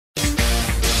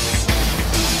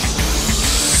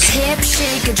Hip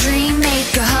shaker, dream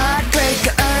maker,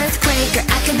 heartbreaker, earthquaker.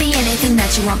 I can be anything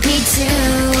that you want me to.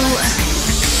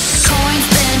 Coin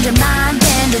spender, mind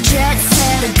bender, jet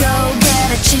setter, go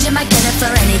getter, changing my getter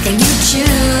for anything you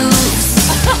choose.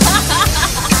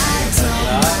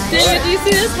 Dude, do you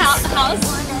see this house?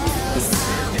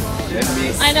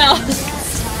 I know.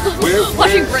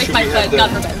 Watch me break my foot, God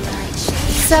forbid.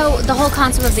 So the whole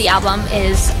concept of the album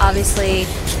is obviously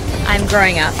I'm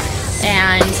growing up,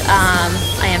 and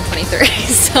I am 23,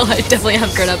 so I definitely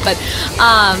have grown up. But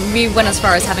we went as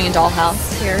far as having a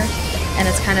dollhouse here, and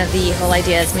it's kind of the whole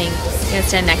idea is me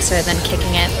standing next to it, then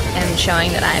kicking it and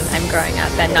showing that I'm growing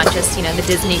up and not just the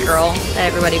Disney girl that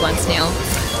everybody once knew.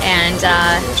 And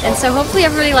so hopefully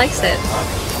everybody likes it.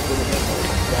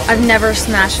 I've never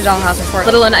smashed a dollhouse before,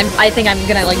 let alone I think I'm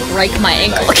gonna like break my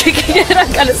ankle kicking it.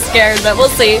 I'm kind of scared, but we'll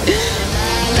see. You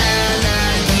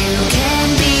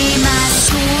can be my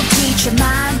school teacher,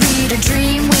 mind reader,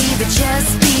 dream weaver,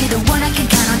 just be the one I can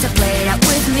count on to play it out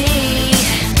with me.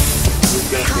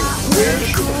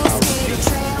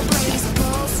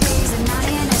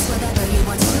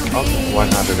 Oh,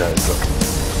 100 guys.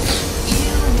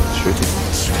 Shooting.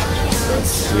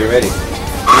 You ready?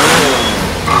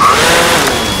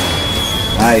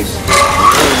 Nice.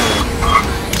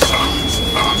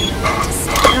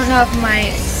 I don't know if my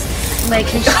leg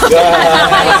can go.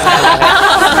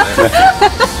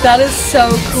 That is so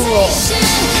cool.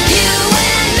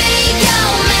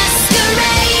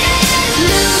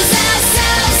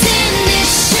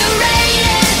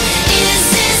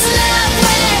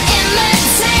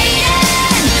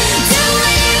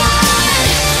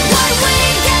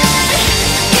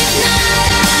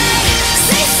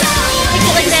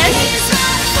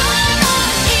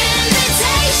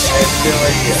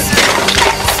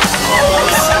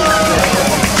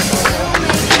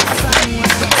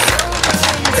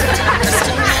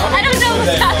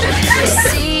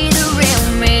 See the real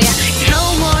me, no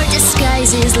more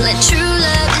disguises. Let true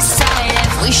love decide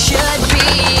if we should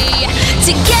be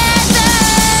together.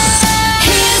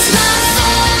 Here's my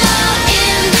formal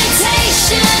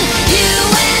invitation, you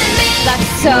and me. That's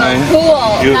so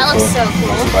cool. That looks so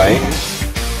cool. Right?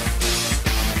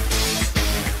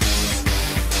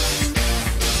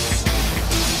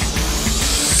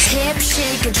 Hip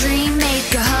shaker, dream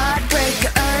maker,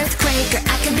 heartbreaker, earthquaker.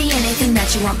 I can be anything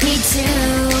that you want me to.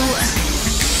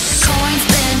 Coin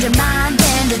spender, mind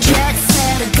bender, jet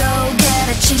setter, go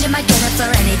getter, changing my getter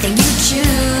for anything you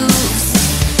choose.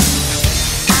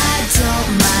 I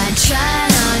don't mind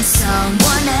trying on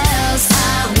someone else.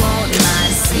 I won't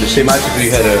mind seeing The same attitude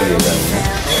you had earlier then,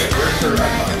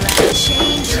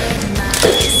 changing my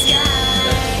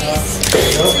disguise to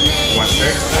make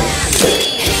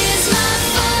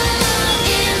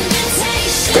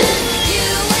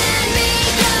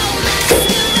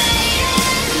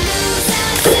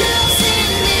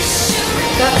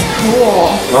Cool.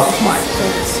 Oh my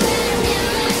God.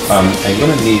 I'm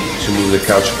gonna need to move the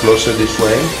couch closer this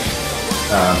way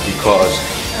because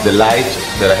the light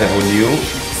that I have on you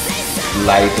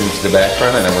lightens the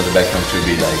background, and I want the background to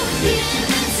be like this.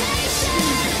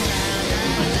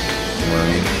 You know what I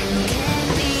mean?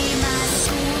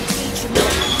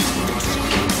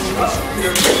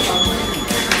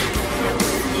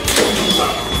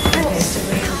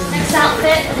 Next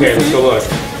outfit. Okay, let's go look.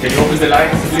 Can you open the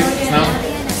lights, please, now?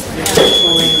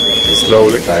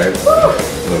 Slowly. Tired.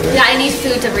 Yeah, I need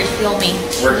food to refuel me.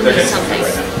 I need something.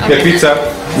 Okay, pizza.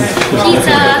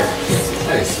 Pizza.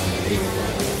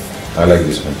 I like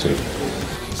this one too.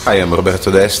 Hi, I'm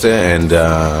Roberto D'Este, and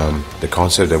the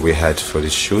concept that we had for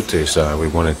this shoot is we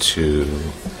wanted to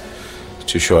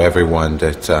show everyone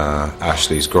that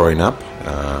Ashley is growing up.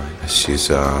 She's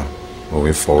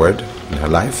moving forward in her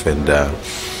life, and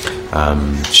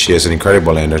she has an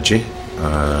incredible energy.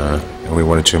 And we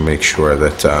wanted to make sure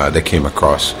that they came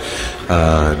across.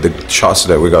 The shots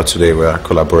that we got today were a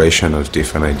collaboration of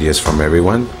different ideas from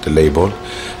everyone, the label,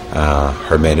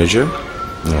 her manager,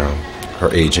 her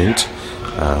agent,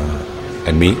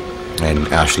 and me, and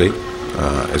Ashley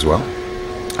as well.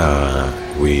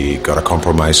 We got a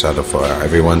compromise out of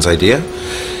everyone's idea,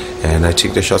 and I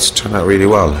think the shots turned out really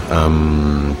well.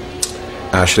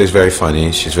 Ashley is very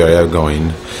funny, she's very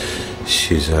outgoing.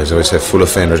 She's, as I always say, full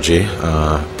of energy,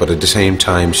 but at the same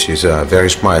time, she's very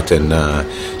smart, and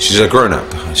she's a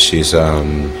grown-up.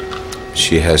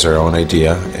 She has her own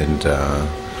idea, and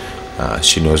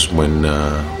she knows when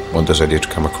those ideas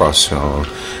come across. So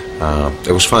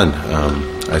it was fun.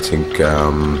 I think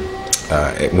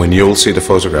when you'll see the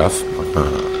photograph,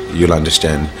 you'll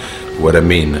understand what I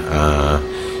mean.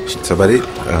 That's about it.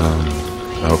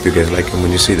 I hope you guys like them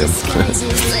when you see them.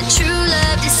 let true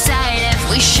love decide if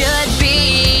we should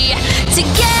be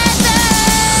together.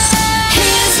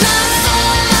 Here's my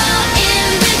formal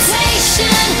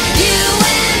invitation. You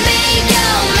and me go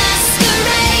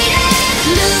masquerading,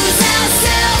 lose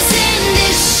ourselves in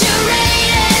this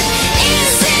charade.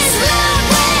 Is this love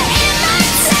we're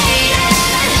imitating?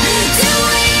 Do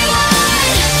we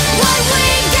want what we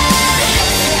got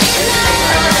in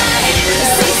our lives?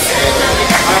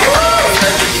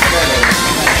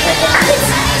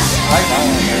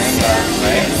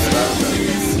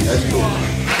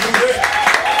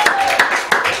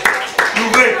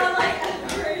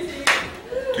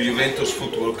 To Juventus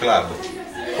Football Club.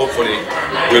 Hopefully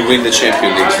we'll win the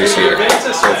Champions League this year.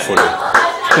 Hopefully.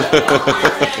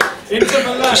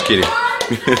 Just kidding.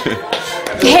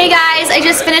 Hey guys, I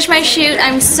just finished my shoot.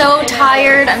 I'm so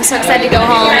tired. I'm so excited to go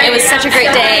home. It was such a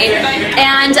great day.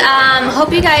 And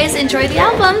hope you guys enjoy the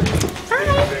album.